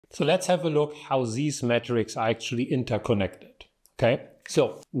So let's have a look how these metrics are actually interconnected. Okay,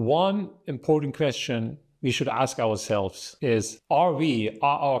 so one important question we should ask ourselves is, are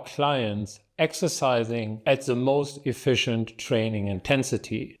our clients exercising at the most efficient training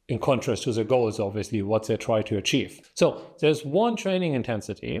intensity in contrast to the goals, obviously, what they try to achieve? So there's one training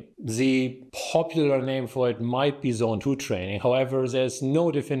intensity. The popular name for it might be zone 2 training. However, there's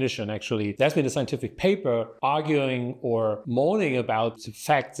no definition actually. There's been a scientific paper arguing or moaning about the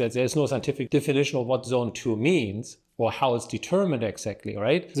fact that there's no scientific definition of what zone 2 means or how it's determined exactly,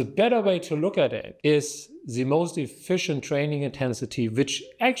 right? The better way to look at it is the most efficient training intensity, which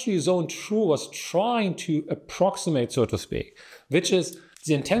actually zone 2 was trying to approximate, so to speak, which is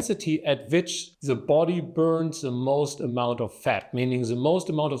the intensity at which the body burns the most amount of fat, meaning the most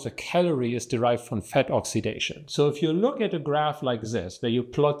amount of the calorie is derived from fat oxidation. So if you look at a graph like this, where you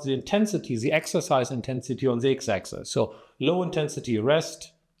plot the intensity, the exercise intensity on the x-axis, so low intensity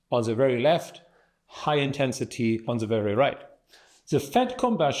rest on the very left, high intensity on the very right. The fat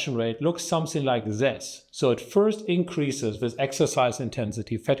combustion rate looks something like this. So it first increases with exercise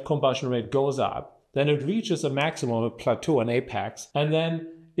intensity, fat combustion rate goes up, then it reaches a maximum, a plateau, an apex, and then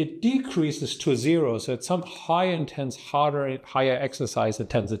it decreases to 0. So at some higher exercise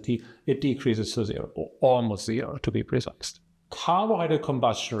intensity, it decreases to 0, or almost 0 to be precise. Carbohydrate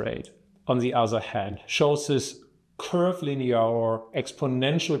combustion rate, on the other hand, shows this curvilinear or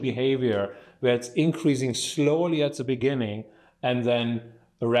exponential behavior where it's increasing slowly at the beginning and then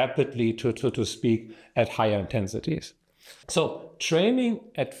rapidly, to speak, at higher intensities. So training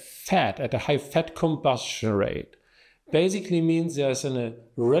at a high fat combustion rate basically means there's a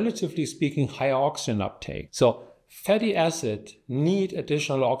relatively speaking higher oxygen uptake. So fatty acids need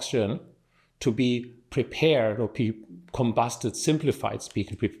additional oxygen to be prepared or be combusted, simplified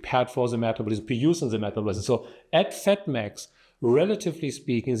speaking, prepared for the metabolism, be used in the metabolism. So at FATMAX, relatively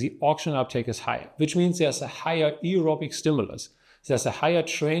speaking, the oxygen uptake is higher, which means there's a higher aerobic stimulus. There's a higher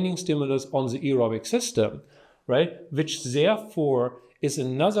training stimulus on the aerobic system, right? Which therefore is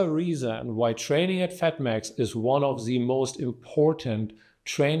another reason why training at FATMAX is one of the most important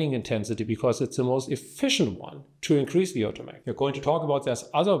training intensity, because it's the most efficient one to increase VO2 max. We're going to talk about there's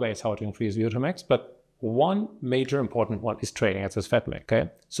other ways how to increase VO2 max, but one major important one is training at this FATMAX,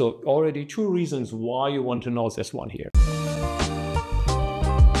 okay? So already 2 reasons why you want to know this one here.